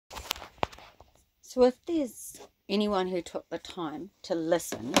So if there's anyone who took the time to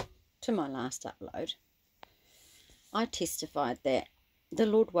listen to my last upload, I testified that the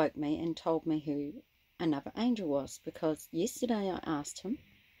Lord woke me and told me who another angel was, because yesterday I asked him,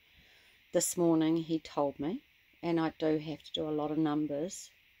 this morning he told me, and I do have to do a lot of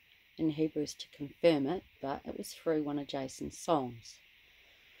numbers in Hebrews to confirm it, but it was through one of Jason's songs.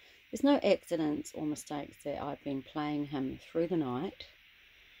 There's no accidents or mistakes that I've been playing him through the night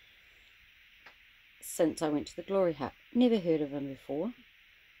since I went to the Glory Hut. Never heard of him before,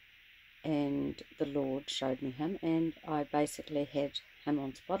 and the Lord showed me him, and I basically had him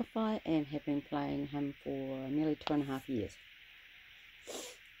on Spotify and have been playing him for nearly 2.5 years.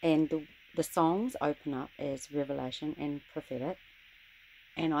 And the songs open up as revelation and prophetic,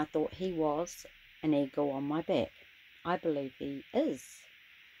 and I thought he was an eagle on my back. I believe he is.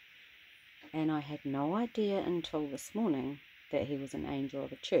 And I had no idea until this morning that he was an angel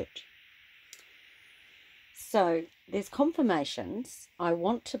of a church. So there's confirmations. I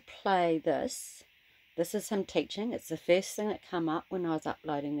want to play this. This is him teaching. It's the first thing that came up when I was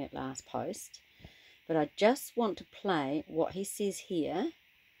uploading that last post. But I just want to play what he says here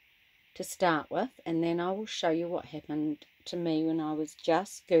to start with, and then I will show you what happened to me when I was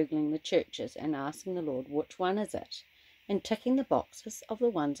just Googling the churches and asking the Lord, which one is it? And ticking the boxes of the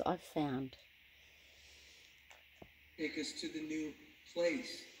ones I've found. Take us to the new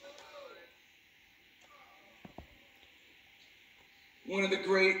place. One of the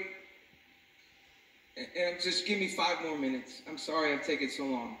great, and just give me 5 more minutes. I'm sorry I'm taking so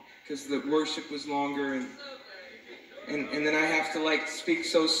long, because the worship was longer, and then I have to like speak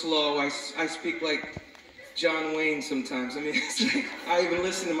so slow. I speak like John Wayne sometimes. I mean, it's like, I even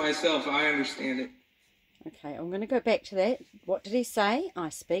listen to myself. I understand it. Okay, I'm going to go back to that. What did he say? I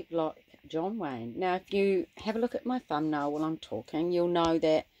speak like John Wayne. Now, if you have a look at my thumbnail while I'm talking, you'll know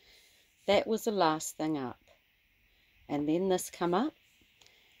that that was the last thing up. And then this come up.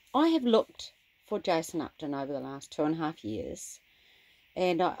 I have looked for Jason Upton over the last 2.5 years,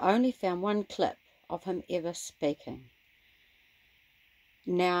 and I only found one clip of him ever speaking.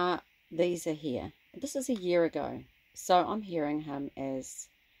 Now, these are here. This is a year ago. So I'm hearing him as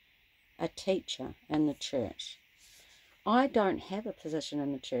a teacher in the church. I don't have a position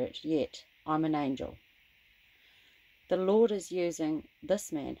in the church yet. I'm an angel. The Lord is using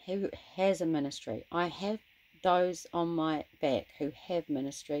this man who has a ministry. I have those on my back who have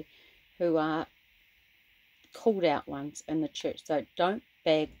ministry, who are called out ones in the church. So don't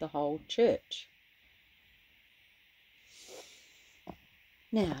bag the whole church.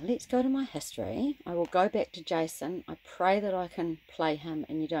 Now, let's go to my history. I will go back to Jason. I pray that I can play him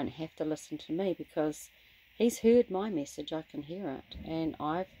and you don't have to listen to me, because he's heard my message. I can hear it. And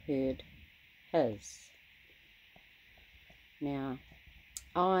I've heard his. Now,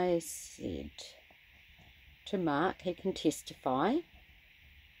 I said to Mark, he can testify,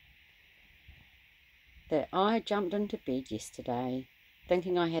 that I jumped into bed yesterday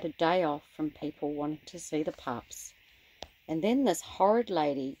thinking I had a day off from people wanting to see the pups. And then this horrid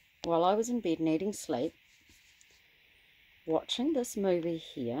lady, while I was in bed needing sleep, watching this movie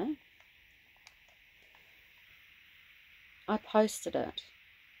here, I posted it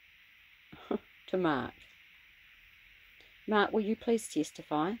to Mark. Mark, will you please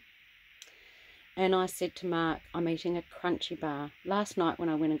testify? And I said to Mark, I'm eating a crunchy bar. Last night when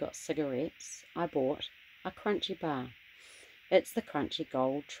I went and got cigarettes, I bought a crunchy bar. It's the Crunchy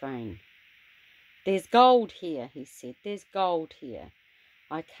Gold Train. There's gold here, he said. There's gold here.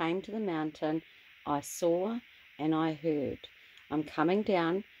 I came to the mountain, I saw and I heard. I'm coming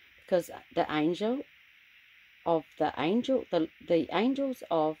down because the angels of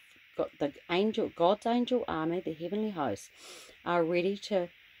God's angel army, the heavenly hosts, are ready to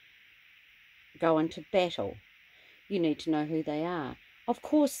go into battle. You need to know who they are. Of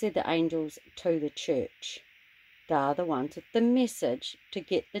course, they're the angels to the church. They are the ones with the message to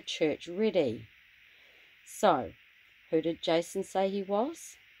get the church ready. So, who did Jason say he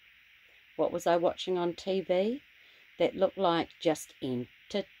was? What was I watching on TV that looked like just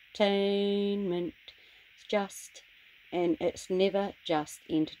entertainment? And it's never just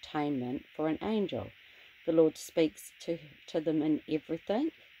entertainment for an angel. The Lord speaks to them in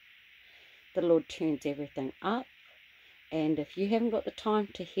everything. The Lord turns everything up. And if you haven't got the time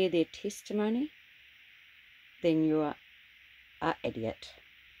to hear their testimony, then you are an idiot.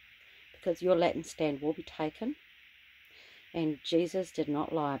 Because your Latin stand will be taken. And Jesus did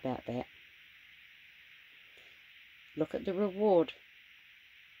not lie about that. Look at the reward.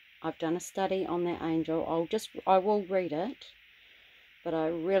 I've done a study on that angel. I will read it, but I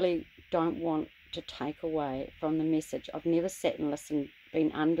really don't want to take away from the message. I've never sat and listened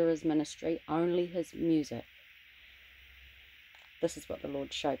been under his ministry, only his music. This is what the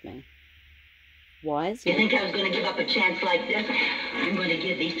Lord showed me. Why is You it? think I was going to give up a chance like this? I'm going to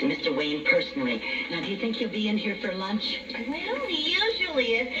give these to Mr. Wayne personally. Now, do you think he'll be in here for lunch? Well, he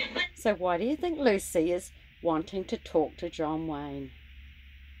usually is, but... So why do you think Lucy is wanting to talk to John Wayne?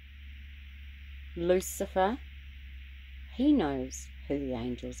 Lucifer, he knows who the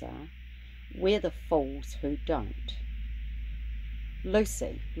angels are. We're the fools who don't.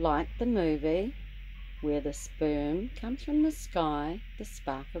 Lucy, like the movie where the sperm comes from the sky, the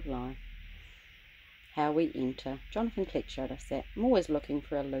spark of life. How we enter. Jonathan Cleck showed us that. I'm always looking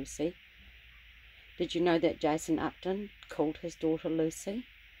for a Lucy. Did you know that Jason Upton called his daughter Lucy?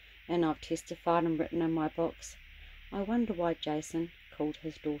 And I've testified and written in my books. I wonder why Jason called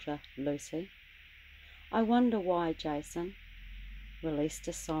his daughter Lucy. I wonder why Jason released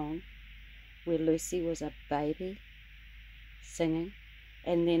a song where Lucy was a baby singing,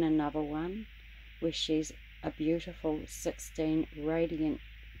 and then another one where she's a beautiful 16 radiant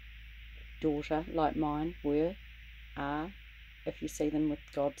daughter like mine are, if you see them with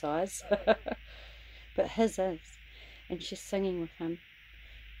God's eyes. But his is, and she's singing with him,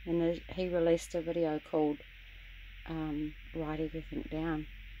 and he released a video called Write Everything Down.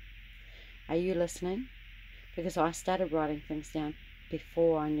 Are you listening? Because I started writing things down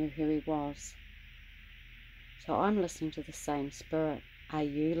before I knew who he was. So I'm listening to the same spirit. Are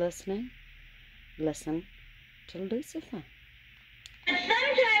you listening? Listen to Lucifer. But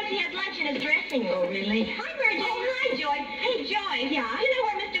sometimes he has lunch in his dressing room. Oh, really? Hi, Virgin. Oh, hi, Joy. Hey, Joy. Yeah? You know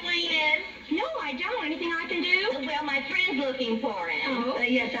where Mr. Wayne is? No, I don't. Anything I can do? Well, my friend's looking for him. Oh?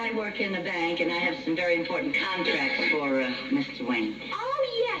 Yes, I work in the bank, and I have some very important contracts for Mr. Wayne. Oh,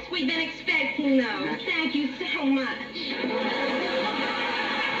 yes. We've been expecting those. Thank you so much.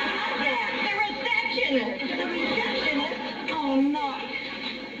 Yeah, the receptionist. The receptionist? Oh, no.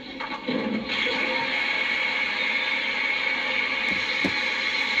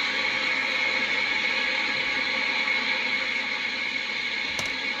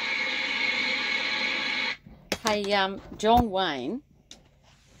 Hey, John Wayne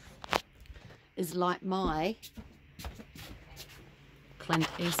is like my Clint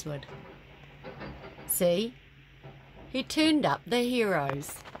Eastwood. See? He turned up the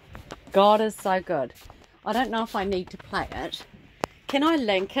heroes. God is so good. I don't know if I need to play it. Can I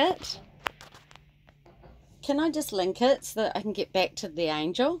link it? Can I just link it so that I can get back to the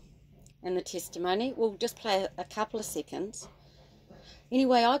angel and the testimony? We'll just play a couple of seconds.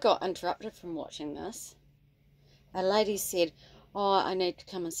 Anyway, I got interrupted from watching this. A lady said, oh, I need to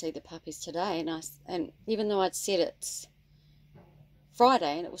come and see the puppies today. And even though I'd said it's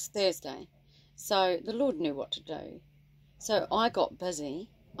Friday and it was Thursday, so the Lord knew what to do. So I got busy.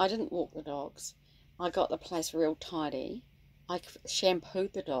 I didn't walk the dogs. I got the place real tidy. I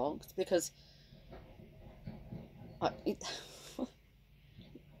shampooed the dogs because I need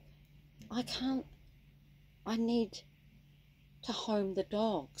to home the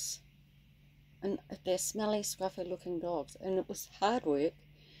dogs. And if they're smelly, scruffy looking dogs, and it was hard work.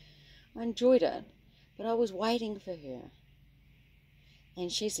 I enjoyed it, but I was waiting for her.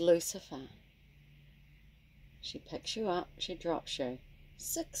 And she's Lucifer. She picks you up, she drops you.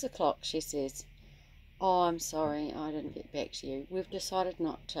 6 o'clock, she says, oh, I'm sorry, I didn't get back to you. We've decided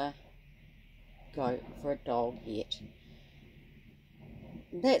not to go for a dog yet.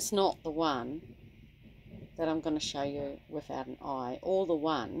 That's not the one that I'm going to show you without an eye, or the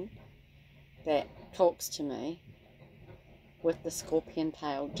one that talks to me with the scorpion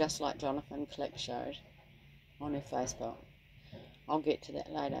tail, just like Jonathan Cleck showed on her Facebook. I'll get to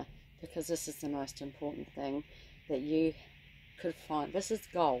that later, because this is the most important thing that you could find. This is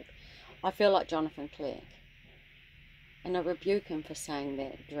gold. I feel like Jonathan Cleck, and I rebuke him for saying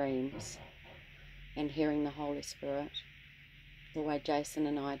that dreams and hearing the Holy Spirit, the way Jason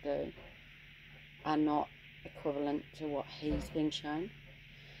and I do, are not equivalent to what he's been shown.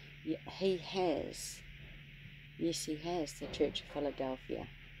 He has, yes he has, the Church of Philadelphia.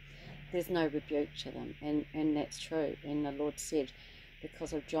 There's no rebuke to them, and that's true. And the Lord said,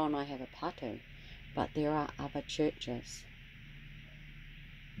 because of John I have a patu, but there are other churches.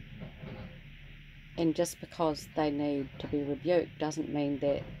 And just because they need to be rebuked doesn't mean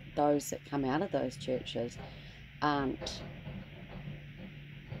that those that come out of those churches aren't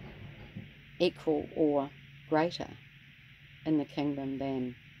equal or greater in the kingdom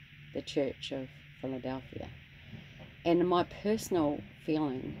than the Church of Philadelphia. And my personal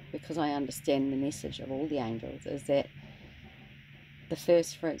feeling, because I understand the message of all the angels, is that the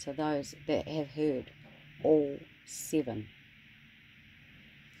first fruits are those that have heard all 7.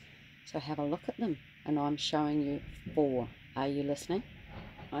 So have a look at them, and I'm showing you 4. Are you listening?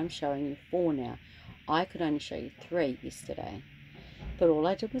 I'm showing you 4 now. I could only show you 3 yesterday. But all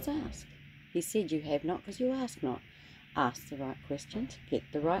I did was ask. He said you have not because you ask not. Ask the right questions, get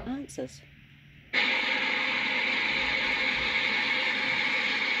the right answers.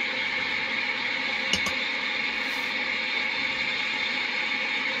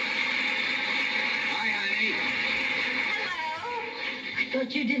 I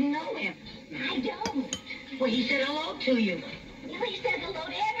thought you didn't know him. I don't. Well, he said hello to you. Well, he says hello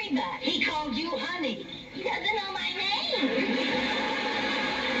to everybody. He called you honey. He doesn't know my name.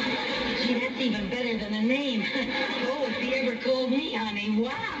 Gee, that's even better than a name. Oh, if he ever called me honey,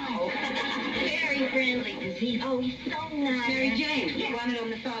 wow. Very friendly. Is he? Oh, he's so nice. Mary Jane, yeah. Want it on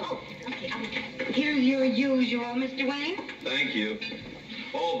the phone? Oh, okay. Here's your usual, Mr. Wayne. Thank you.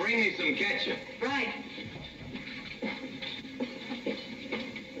 Oh, bring me some ketchup. Right.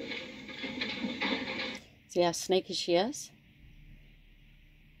 See how sneaky she is?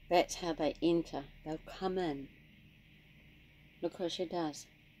 That's how they enter. They'll come in. Look what she does.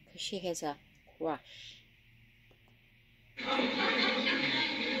 Because she has a crush.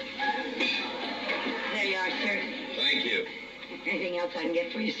 There you are, sir. Thank you. Anything else I can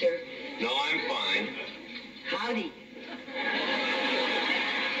get for you, sir? No, I'm fine. Howdy.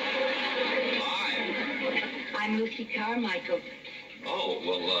 Hi. I'm Lucy Carmichael. Oh,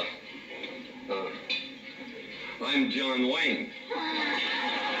 well, I'm John Wayne.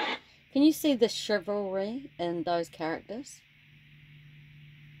 Can you see the chivalry in those characters?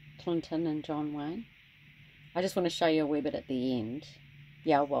 Clinton and John Wayne. I just want to show you a wee bit at the end.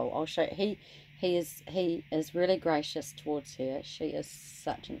 Yeah, well, I'll show you. He is really gracious towards her. She is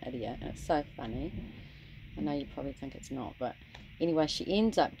such an idiot, and it's so funny. I know you probably think it's not, but anyway, she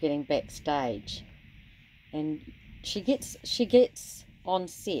ends up getting backstage, and she gets on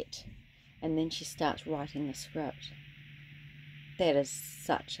set, and then she starts writing the script. That is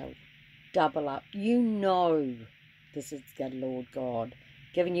such a double up. You know this is the Lord God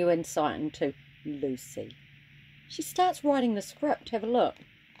giving you insight into Lucy. She starts writing the script. Have a look.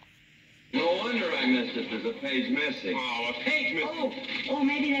 No wonder I missed it. There's a page missing. Oh, a page missing? Oh,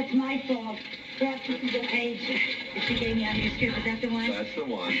 maybe that's my fault. Perhaps this is the page that she gave me out of your script. Is that the one? That's the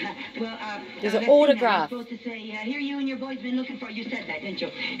one. Well, there's an let's see now. autograph. You're supposed to say, here you and your boy's been looking for. You said that, didn't you?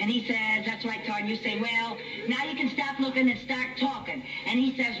 And he says, that's right, Todd. And you say, well, now you can stop looking and start talking. And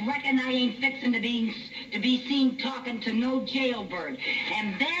he says, reckon I ain't fixing to be seen talking to no jailbird.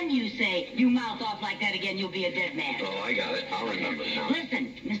 And then you say, you mouth off like that again, you'll be a dead man. Oh, I got it. I'll remember now.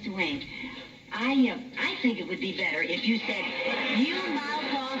 Listen, Mr. Wayne, I think it would be better if you said, you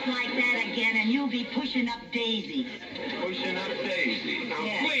mouth off like that again and you'll be pushing up daisies. Pushing up daisies. Now,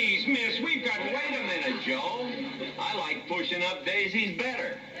 Yeah. please, miss, wait a minute, Joe. I like pushing up daisies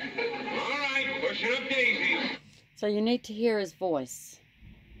better. All right, pushing up daisies. So you need to hear his voice.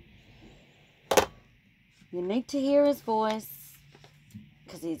 You need to hear his voice,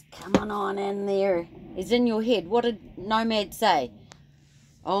 because he's coming on in there. He's in your head. What did Nomad say?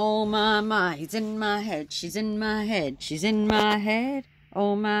 Oh my, he's in my head, she's in my head, she's in my head.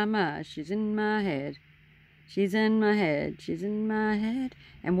 Oh my, she's in my head. She's in my head, she's in my head.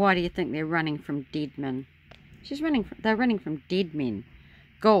 And why do you think they're running from dead men? They're running from dead men.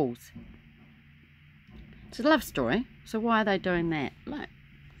 Ghouls. It's a love story, so why are they doing that? Look.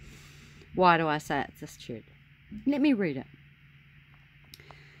 Why do I say it's this church? Let me read it.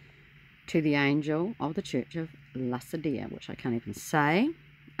 To the angel of the church of Laodicea, which I can't even say.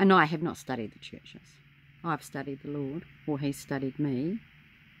 And I have not studied the churches. I've studied the Lord, or He studied me,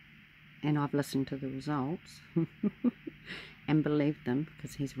 and I've listened to the results and believed them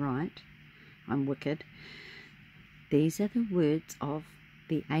because He's right. I'm wicked. These are the words of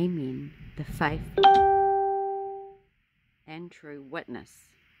the Amen, the faithful and true witness,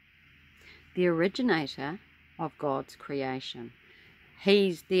 the originator of God's creation.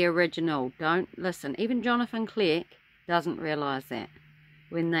 He's the original. Don't listen. Even Jonathan Clerk doesn't realise that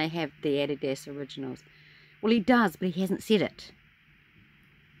when they have the Adidas originals. Well, he does, but he hasn't said it.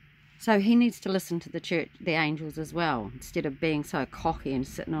 So he needs to listen to the church, the angels as well, instead of being so cocky and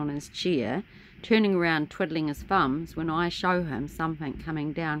sitting on his chair, turning around twiddling his thumbs when I show him something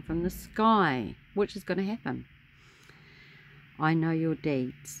coming down from the sky, which is going to happen. I know your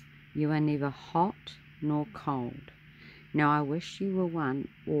deeds. You are neither hot nor cold. Now I wish you were one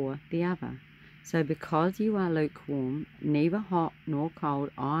or the other. So because you are lukewarm, neither hot nor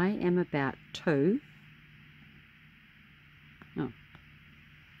cold, I am about to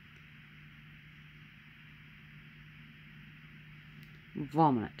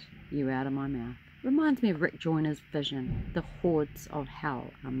vomit you out of my mouth. Reminds me of Rick Joyner's vision. The hordes of hell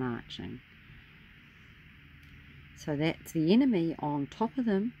are marching. So that's the enemy on top of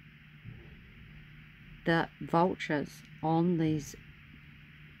them. The vultures on these,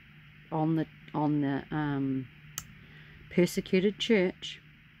 on the persecuted church.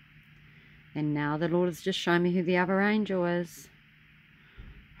 And now the Lord has just shown me who the other angel is.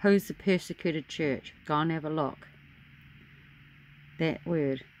 Who's the persecuted church? Go and have a look. That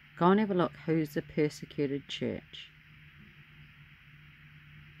word. Go and have a look. Who's the persecuted church?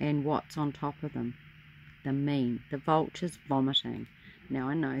 And what's on top of them? The mean. The vultures vomiting. Now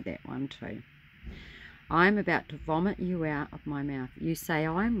I know that one too. I am about to vomit you out of my mouth. You say,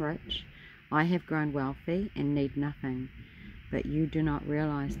 I am rich. I have grown wealthy and need nothing. But you do not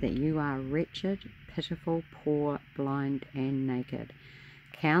realize that you are wretched, pitiful, poor, blind, and naked.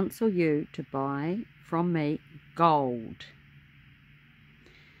 Counsel you to buy from me gold.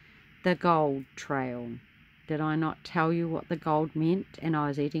 The gold trail. Did I not tell you what the gold meant? And I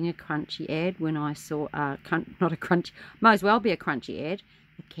was eating a crunchy ad when I saw not a crunchy, might as well be a crunchy ad,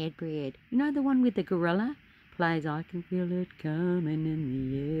 a Cadbury ad. You know the one with the gorilla plays I can feel it coming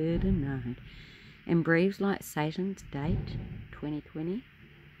in the air tonight and breathes like Satan's date 2020.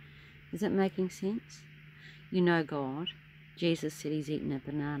 Is it making sense? You know God. Jesus said he's eating a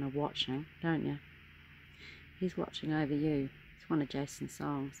banana watching, don't you? He's watching over you. It's one of Jason's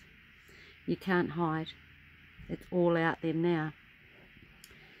songs. You can't hide. It's all out there now.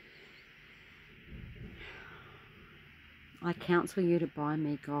 I counsel you to buy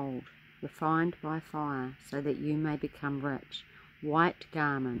me gold, refined by fire, so that you may become rich. White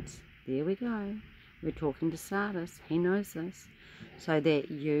garments. There we go. We're talking to Sardis. He knows this. So that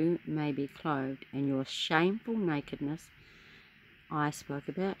you may be clothed, and your shameful nakedness. I spoke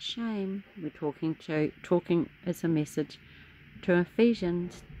about shame. We're talking as a message to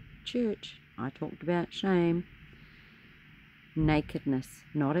Ephesians church. I talked about shame. Nakedness,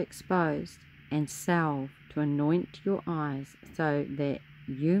 not exposed, and salve to anoint your eyes, so that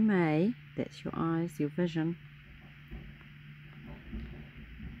you may, that's your eyes, your vision,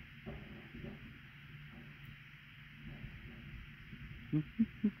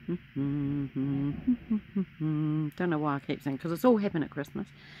 don't know why I keep saying, because it's all happened at Christmas.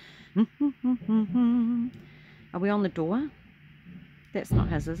 Are we on the door? That's not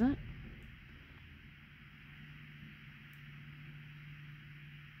his, is it?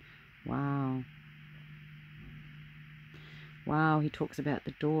 Wow. Wow, he talks about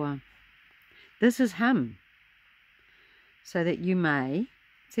the door. This is him. So that you may...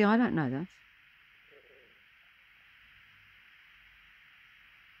 See, I don't know this.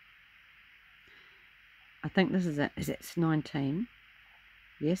 I think this is it. Is it 19?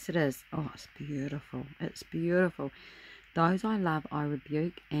 Yes, it is. Oh, it's beautiful. It's beautiful. Those I love I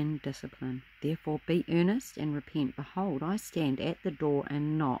rebuke and discipline. Therefore be earnest and repent. Behold, I stand at the door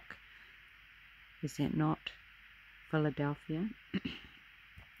and knock. Is that not Philadelphia?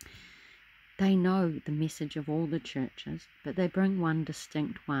 They know the message of all the churches, but they bring one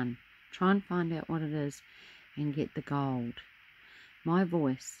distinct one. Try and find out what it is and get the gold. My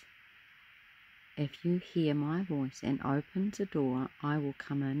voice. If you hear my voice and opens the door, I will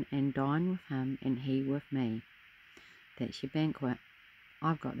come in and dine with him and he with me. That's your banquet.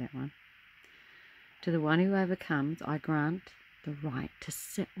 I've got that one. To the one who overcomes, I grant the right to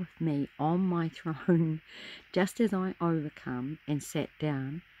sit with me on my throne, just as I overcome and sat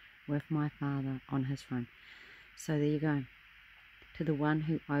down with my Father on his throne. So there you go. To the one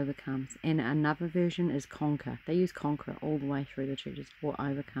who overcomes. And another version is conquer. They use conquer all the way through the churches, or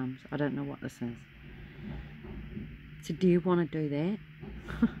overcomes. I don't know what this is. So do you want to do that?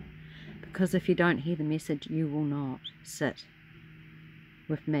 Because if you don't hear the message, you will not sit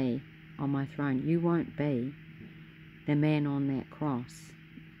with me on my throne. You won't be the man on that cross.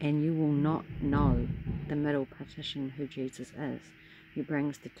 And you will not know the middle partition who Jesus is. Who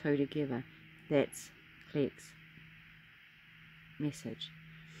brings the two together. That's Cleck's message.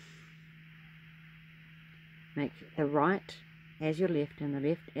 Make the right as your left and the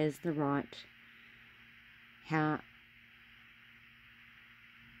left as the right. How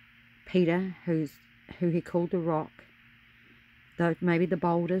Peter, who he called the rock, though maybe the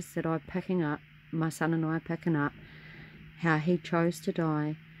boulders that I'm picking up, my son and I are picking up, how he chose to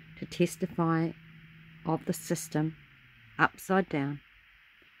die to testify of the system upside down,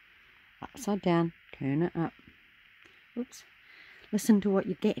 turn it up. Oops. Listen to what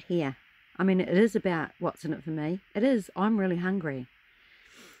you get here. I mean, it is about what's in it for me. It is. I'm really hungry.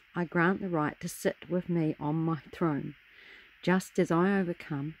 I grant the right to sit with me on my throne, just as I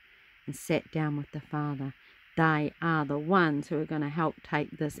overcome and sat down with the Father. They are the ones who are going to help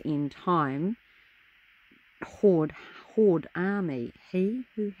take this end time horde army. He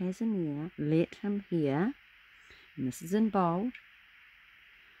who has an ear, let him hear And this is in bold.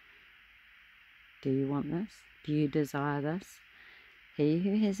 Do you want this? Do you desire this? He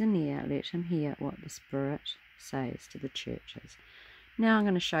who has an ear, let him hear what the Spirit says to the churches. Now I'm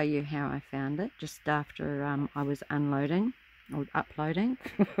going to show you how I found it just after I was unloading or uploading.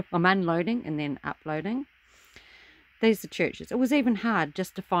 I'm unloading and then uploading. These are churches. It was even hard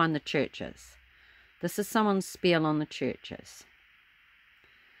just to find the churches. This is someone's spiel on the churches.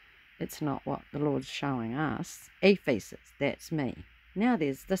 It's not what the Lord's showing us. Ephesus, that's me. Now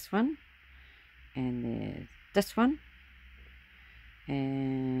there's this one, and there's this one,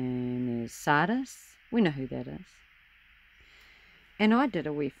 and there's Sardis. We know who that is. And I did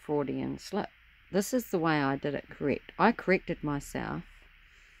a wee Freudian slip. This is the way I did it correct. I corrected myself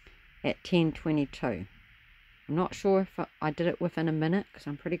at 10:22. I'm not sure if I did it within a minute because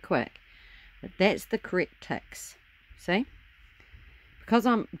I'm pretty quick. But that's the correct ticks. See? Because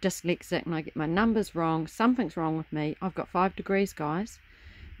I'm dyslexic and I get my numbers wrong, something's wrong with me. I've got 5 degrees, guys.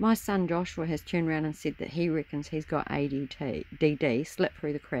 My son Joshua has turned around and said that he reckons he's got ADD, slip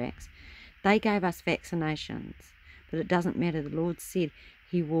through the cracks. They gave us vaccinations, but it doesn't matter. The Lord said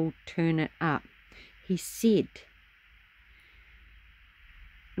he will turn it up. He said,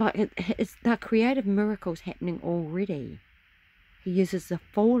 like, there are creative miracles happening already. He uses the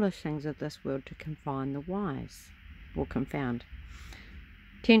foolish things of this world to confine the wise, or confound.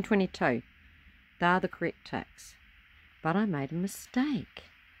 10:22. They are the correct ticks. But I made a mistake.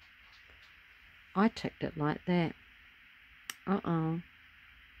 I ticked it like that.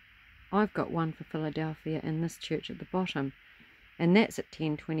 I've got one for Philadelphia in this church at the bottom. And that's at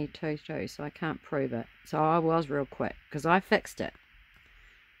 10:22 too, so I can't prove it. So I was real quick, because I fixed it.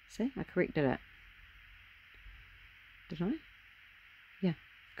 See, I corrected it. Did I? Yeah,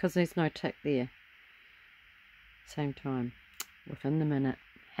 because there's no tick there. Same time. Within the minute.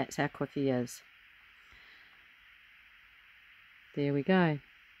 That's how quick he is. There we go.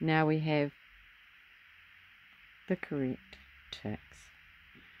 Now we have the correct ticks.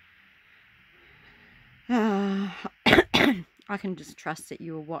 I can just trust that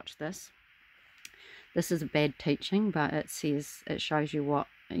you will watch this. This is a bad teaching, but it shows you what,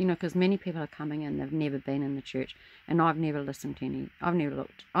 because many people are coming in, they've never been in the church, and I've never listened to any,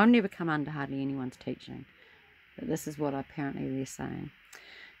 I've never come under hardly anyone's teaching, but this is what apparently they're saying.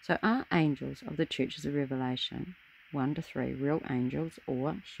 So are angels of the churches of Revelation 1-3 real angels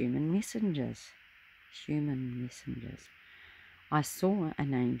or human messengers? Human messengers. I saw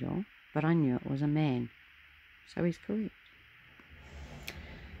an angel, but I knew it was a man. So he's correct.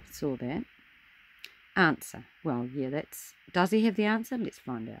 Saw that. Answer. Well, yeah, does he have the answer? Let's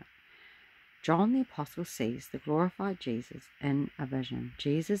find out. John the Apostle sees the glorified Jesus in a vision.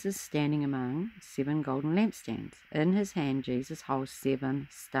 Jesus is standing among 7 golden lampstands. In his hand, Jesus holds 7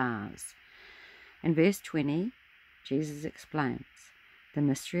 stars. In verse 20, Jesus explains, the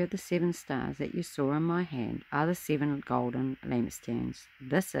mystery of the 7 stars that you saw in my hand are the 7 golden lampstands.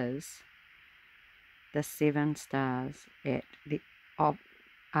 This is the 7 stars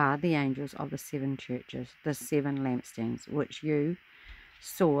are the angels of the 7 churches, the 7 lampstands, which you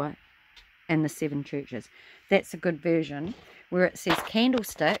saw in the 7 churches. That's a good version. Where it says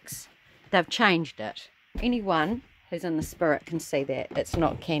candlesticks, they've changed it. Anyone who's in the spirit can see that. It's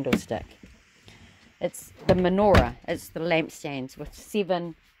not candlestick. It's the menorah. It's the lampstands with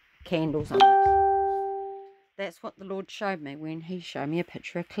 7 candles on it. That's what the Lord showed me when he showed me a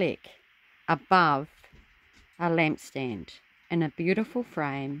picture of Cleck above a lampstand in a beautiful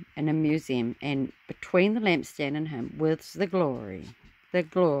frame in a museum, and between the lampstand and him was the glory. The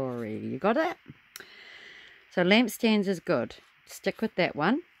glory. You got it? So lampstands is good. Stick with that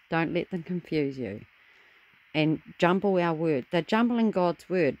one. Don't let them confuse you. And jumble our word. They're jumbling God's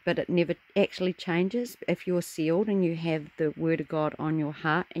word, but it never actually changes. If you're sealed and you have the word of God on your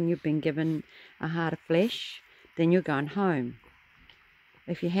heart and you've been given a heart of flesh, then you're going home.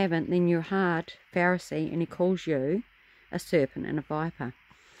 If you haven't, then you're hard Pharisee, and he calls you a serpent and a viper.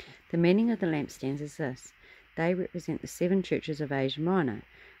 The meaning of the lampstands is this. They represent the 7 churches of Asia Minor.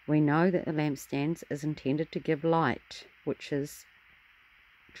 We know that the lampstands is intended to give light, which is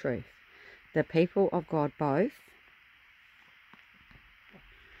truth. The people of God both.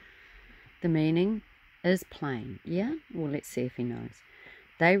 The meaning is plain. Yeah? Well, let's see if he knows.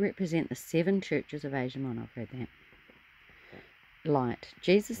 They represent the 7 churches of Asia Minor. I've read that. Light.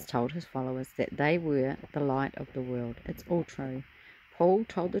 Jesus told his followers that they were the light of the world. It's all true. Paul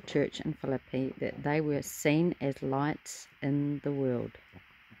told the church in Philippi that they were seen as lights in the world.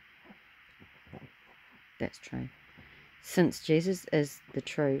 That's true. Since Jesus is the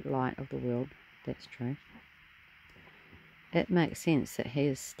true light of the world, that's true. it makes sense that he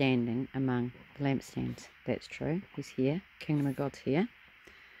is standing among the lampstands. That's true. He's here. Kingdom of God's here.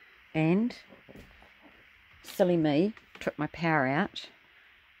 And silly me took my power out.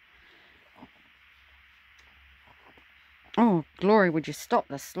 Oh, glory, would you stop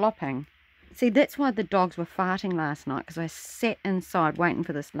the slopping? See, that's why the dogs were farting last night, because I sat inside waiting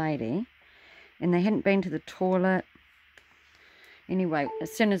for this lady, and they hadn't been to the toilet. Anyway,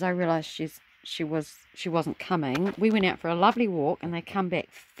 as soon as I realised she wasn't coming, we went out for a lovely walk, and they come back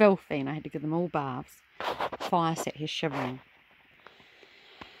filthy, and I had to give them all baths. Fire sat here shivering.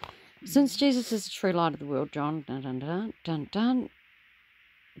 Since Jesus is the true light of the world, John, dun, dun, dun, dun, dun,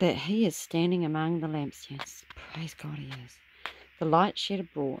 that he is standing among the lampstands. Praise God he is. The light shed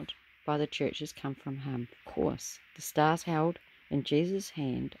abroad by the churches come from him. Of course, the stars held in Jesus'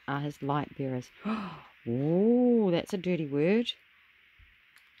 hand are his light bearers. Oh, that's a dirty word.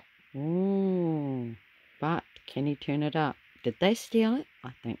 Oh, but can he turn it up? Did they steal it?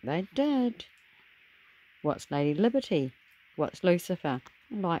 I think they did. What's Lady Liberty? What's Lucifer?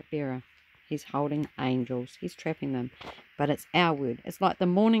 A light bearer. He's holding angels. He's trapping them. But it's our word. It's like the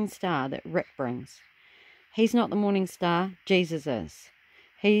morning star that Rick brings. He's not the morning star. Jesus is.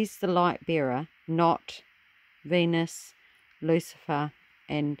 He's the light bearer, not Venus, Lucifer,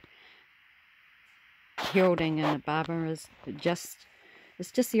 and Hilding and the Barbaras.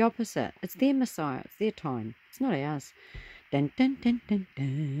 It's just the opposite. It's their Messiah. It's their time. It's not ours. Dun, dun, dun, dun,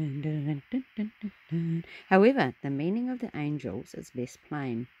 dun, dun, dun, dun, dun, dun. However, the meaning of the angels is less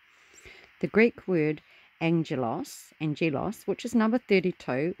plain. The Greek word angelos, which is number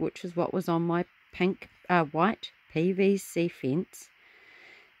 32, which is what was on my white PVC fence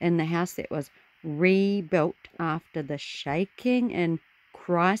in the house that was rebuilt after the shaking in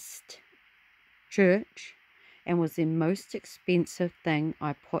Christ Church, and was the most expensive thing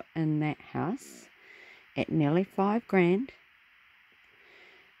I put in that house at nearly $5,000.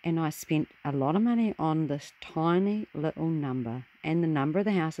 And I spent a lot of money on this tiny little number, and the number of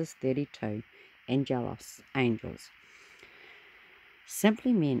the house is 32. Angelos, angels.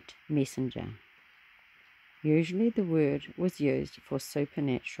 Simply meant messenger. Usually the word was used for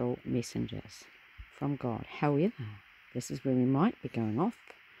supernatural messengers from God. However, this is where we might be going off.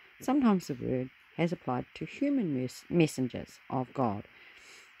 Sometimes the word has applied to human messengers of God.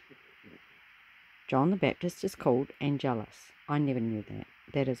 John the Baptist is called Angelus. I never knew that.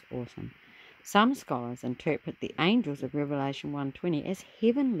 That is awesome. Some scholars interpret the angels of Revelation 1:20 as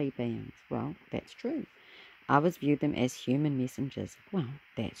heavenly beings. Well, that's true. Others view them as human messengers. Well,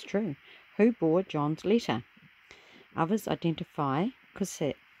 that's true. Who bore John's letter? Others identify because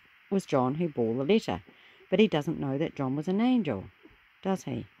it was John who bore the letter, but he doesn't know that John was an angel, does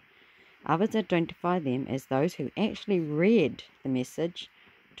he? Others identify them as those who actually read the message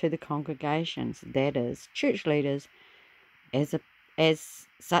to the congregations, that is, church leaders, as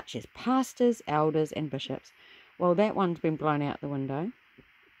such as pastors, elders, and bishops. Well, that one's been blown out the window.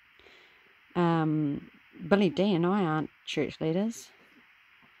 Billy D and I aren't church leaders.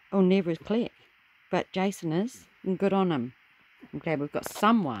 Oh, never is Click. But Jason is, and good on him. I'm glad we've got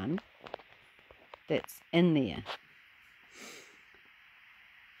someone that's in there.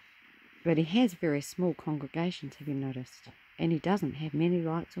 But he has very small congregations, have you noticed? And he doesn't have many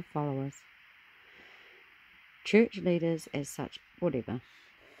likes or followers. Church leaders as such, whatever.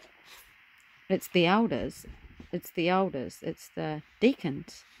 It's the elders, it's the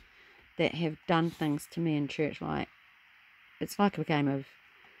deacons that have done things to me in church. Like, it's like a game of,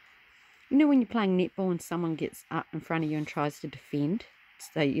 you know, when you're playing netball and someone gets up in front of you and tries to defend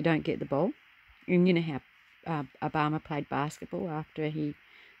so you don't get the ball. And you know how Obama played basketball after he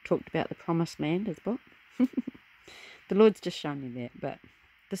talked about the promised land, his book. The Lord's just shown me that, but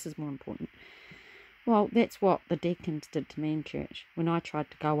this is more important. Well, that's what the deacons did to me in church when I tried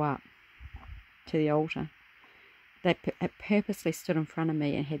to go up to the altar. They purposely stood in front of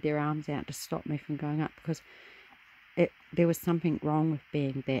me and had their arms out to stop me from going up, because there was something wrong with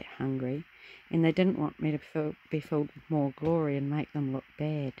being that hungry, and they didn't want me to be filled with more glory and make them look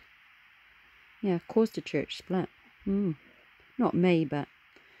bad. Yeah, caused a church split. Not me, but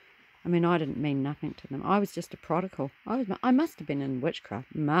I mean, I didn't mean nothing to them. I was just a prodigal. I must have been in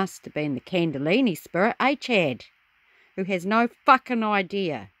witchcraft. Must have been the Kundalini spirit, Chad? Who has no fucking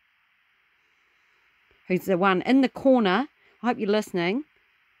idea. Who's the one in the corner, I hope you're listening,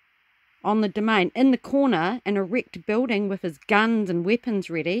 on the domain, in the corner, in a wrecked building with his guns and weapons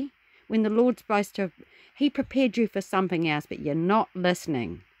ready, when the Lord's supposed to, he prepared you for something else, but you're not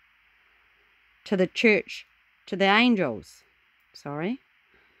listening to the church, to the angels. Sorry.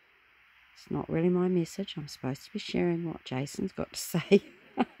 It's not really my message. I'm supposed to be sharing what Jason's got to say.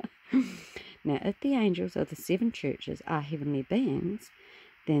 Now, if the angels of the 7 churches are heavenly beings,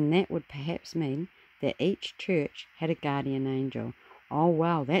 then that would perhaps mean that each church had a guardian angel. Oh,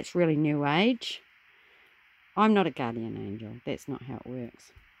 wow, that's really new age. I'm not a guardian angel. That's not how it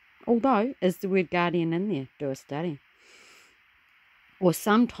works. Although, is the word guardian in there? Do a study. Or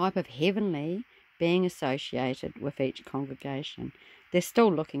some type of heavenly being associated with each congregation. They're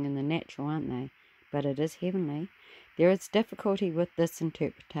still looking in the natural, aren't they? But it is heavenly. There is difficulty with this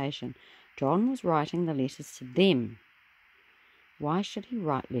interpretation. John was writing the letters to them. Why should he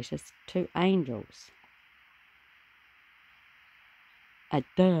write letters to angels?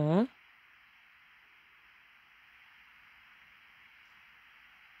 Duh.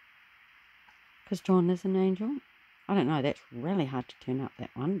 Because John is an angel? I don't know, that's really hard to turn up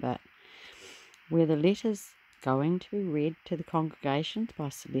that one, but were the letters going to be read to the congregations by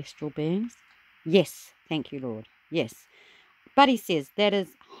celestial beings? Yes, thank you, Lord. Yes. But he says that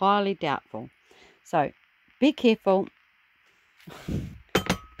is highly doubtful. So be careful.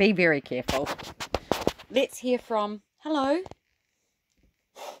 Be very careful. Let's hear from, hello.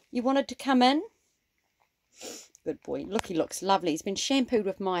 You wanted to come in? Good boy. Look, he looks lovely. He's been shampooed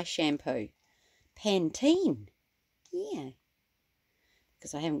with my shampoo. Pantene. Yeah.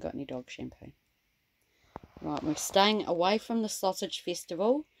 Because I haven't got any dog shampoo. Right, we're staying away from the sausage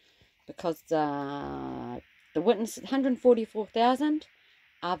festival because the witnesses, 144,000,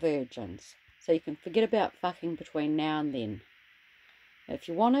 are virgins. So you can forget about fucking between now and then. If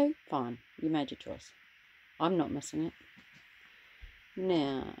you want to, fine. You made your choice. I'm not missing it.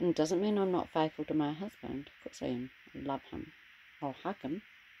 Now, and it doesn't mean I'm not faithful to my husband. Of course I am. I love him. I'll hug him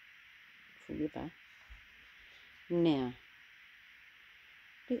forever. Now,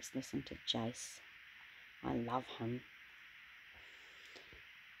 let's listen to Jace. I love him.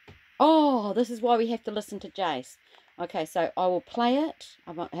 Oh, this is why we have to listen to Jace. Okay, so I will play it.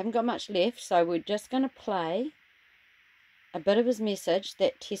 I haven't got much left, so we're just going to play a bit of his message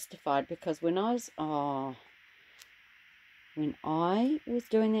that testified, because when I was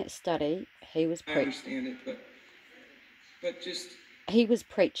doing that study, he was I understand it, but just... He was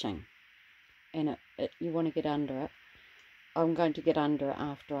preaching, and you want to get under it. I'm going to get under it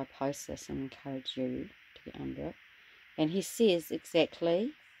after I post this and encourage you to get under it. And he says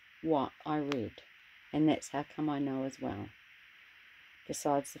exactly what I read, and that's how come I know as well.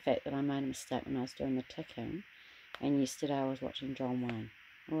 Besides the fact that I made a mistake when I was doing the ticking, and yesterday I was watching John Wayne.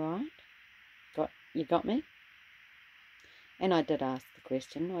 Alright? You got me? And I did ask the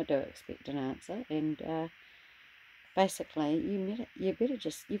question. I do expect an answer. And basically, you better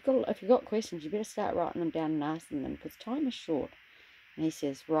just, if you've got questions, you better start writing them down and asking them, because time is short. And he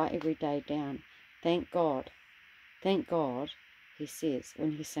says, write every day down. Thank God, he says,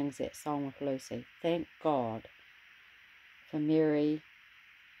 when he sings that song with Lucy, thank God for Mary,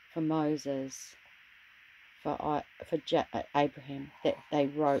 for Moses, for Abraham, that they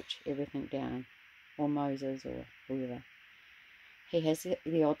wrote everything down, or Moses, or whoever. He has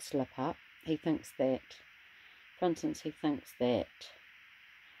the odd slip up. He thinks that, for instance, in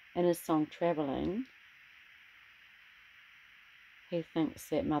his song Travelling, he thinks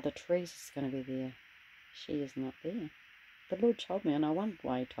that Mother Teresa's going to be there. She is not there. The Lord told me, and I wondered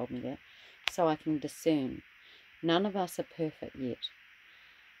why he told me that, so I can discern. None of us are perfect yet.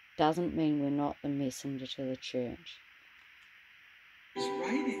 Doesn't mean we're not the messenger to the church. He's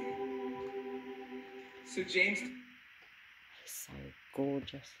writing. So James... He's so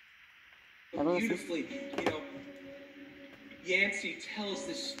gorgeous. Beautifully, Yancey tells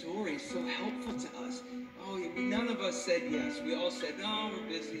this story so helpful to us. Oh, none of us said yes. We all said, no, we're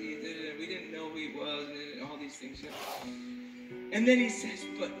busy. We didn't know who he was, and all these things. And then he says,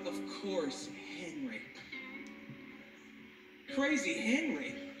 but of course, Henry. Crazy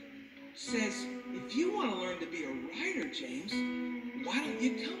Henry says, if you want to learn to be a writer, James, why don't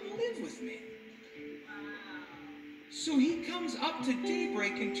you come live with me? So he comes up to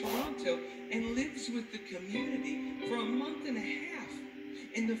daybreak in Toronto and lives with the community for a month and a half.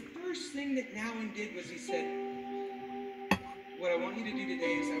 And the first thing that Nowen did was he said, what I want you to do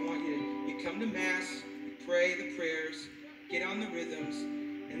today is I want you come to Mass, you pray the prayers, get on the rhythms,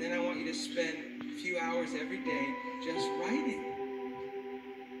 and then I want you to spend a few hours every day just writing.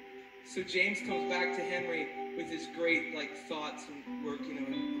 So James comes back to Henry with his great thoughts and work,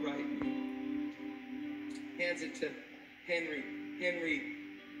 and writing. Hands it to Henry. Henry,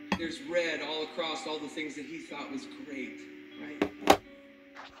 there's red all across all the things that he thought was great, right?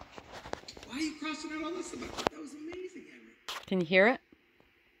 Why are you crossing out all this stuff? That was amazing, Henry. Can you hear it?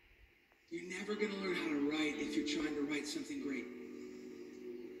 You're never going to learn how to write if you're trying to write something great.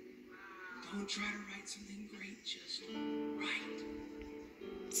 Don't try to write something great, just write.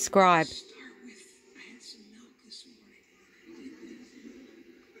 Scribe. Start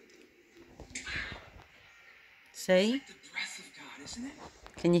See? like the breath of God, isn't it?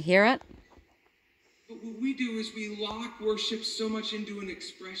 Can you hear it? But what we do is we lock worship so much into an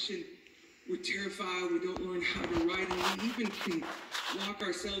expression. We're terrified, we don't learn how to write, and we even can lock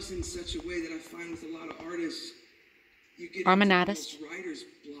ourselves in such a way that I find with a lot of artists, you get I'm into an almost artist. writer's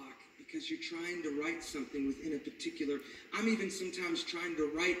block because you're trying to write something within a particular... I'm even sometimes trying to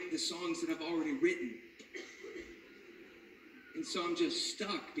write the songs that I've already written. And so I'm just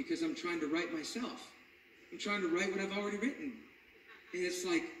stuck because I'm trying to write myself. I'm trying to write what I've already written. And it's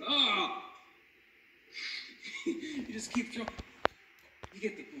like, oh! You just keep trying. You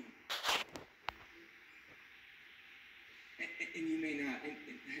get the point. And you may not. And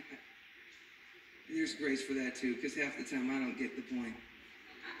there's grace for that too, because half the time I don't get the point.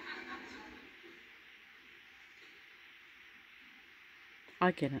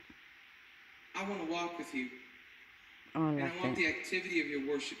 I get it. I want to walk with you. Oh, I And like I want that. the activity of your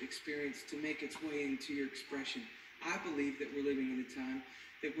worship experience to make its way into your expression. I believe that we're living in a time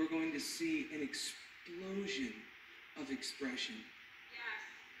that we're going to see an explosion of expression.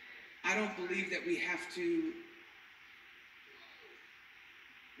 I don't believe that we have to...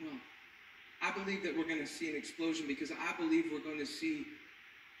 Well, I believe that we're going to see an explosion because I believe we're going to see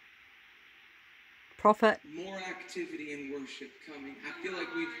Prophet. more activity in worship coming. I feel like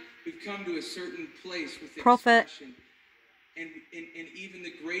we've come to a certain place with Prophet. expression. And even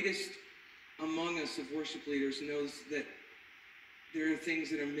the greatest among us of worship leaders knows that there are things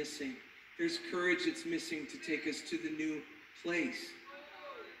that are missing. There's courage that's missing to take us to the new place.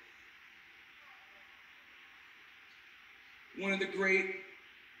 One of the great...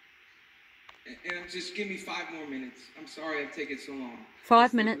 And just give me 5 more minutes. I'm sorry I've taken so long.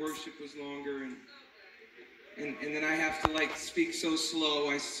 5 The minutes. worship was longer, and then I have to like speak so slow.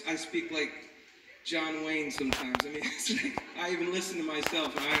 I speak like John Wayne sometimes. I mean, it's like, I even listen to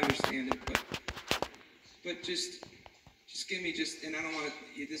myself and I understand it. But just give me and I don't want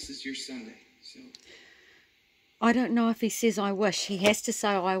to. This is your Sunday, so. I don't know if he says I wish. He has to say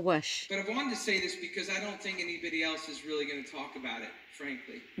I wish. But I wanted to say this because I don't think anybody else is really going to talk about it,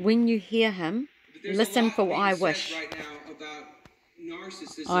 frankly. When you hear him, But there's listen a lot for being I said wish. right now about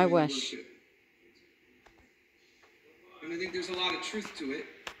narcissism I in wish. worship. And I think there's a lot of truth to it.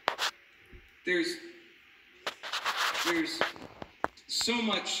 There's so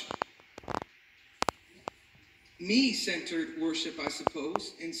much me-centered worship, I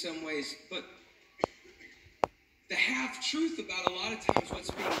suppose, in some ways, but the half-truth about a lot of times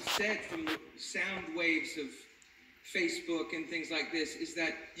what's being said from the sound waves of Facebook and things like this is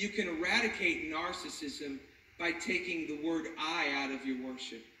that you can eradicate narcissism by taking the word I out of your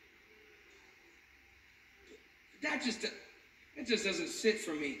worship. That just doesn't sit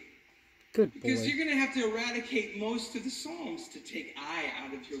for me. Good Because boy. you're going to have to eradicate most of the Psalms to take I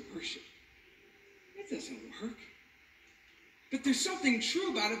out of your worship. It doesn't work. But there's something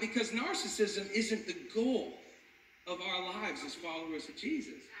true about it because narcissism isn't the goal of our lives as followers of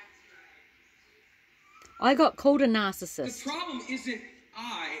Jesus. I got called a The narcissist problem isn't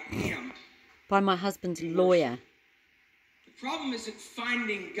I am. by my husband's lawyer. The problem isn't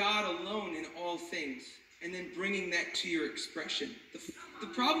finding God alone in all things and then bringing that to your expression. The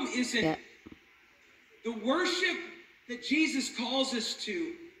problem isn't... Yeah. The worship that Jesus calls us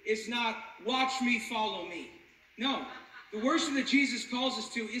to is not, watch me, follow me. No. The worship that Jesus calls us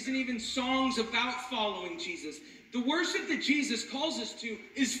to isn't even songs about following Jesus. The worship that Jesus calls us to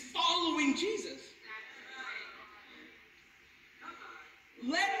is following Jesus.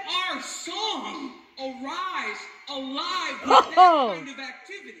 Let our song arise alive with that kind of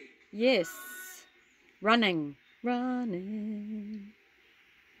activity. Yes. Running. Running.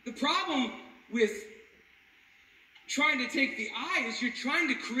 The problem with trying to take the I is you're trying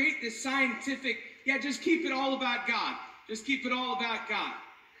to create this scientific, just keep it all about God. Just keep it all about God.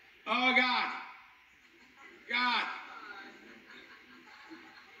 Oh, God. God.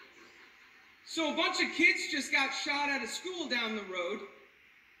 So a bunch of kids just got shot out of school down the road,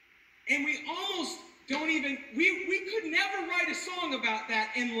 and we almost don't even, we could never write a song about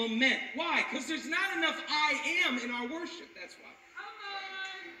that and lament. Why? Because there's not enough I am in our worship, that's why.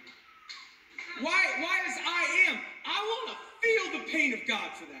 Why is I am? I want to feel the pain of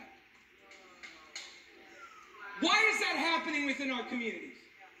God for that. Why is that happening within our communities?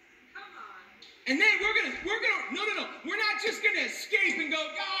 And then we're not just gonna escape and go,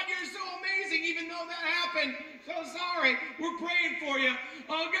 God, you're so amazing, even though that happened. So sorry, we're praying for you.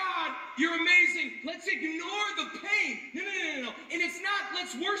 Oh God, you're amazing. Let's ignore the pain. No. And it's not,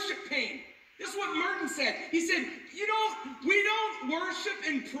 let's worship pain. This is what Merton said. He said, we don't worship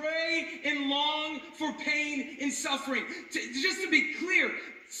and pray and long for pain and suffering. Just to be clear,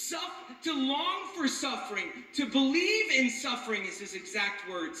 To long for suffering, to believe in suffering is his exact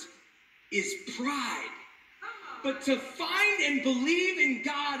words, is pride. But to find and believe in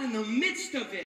God in the midst of it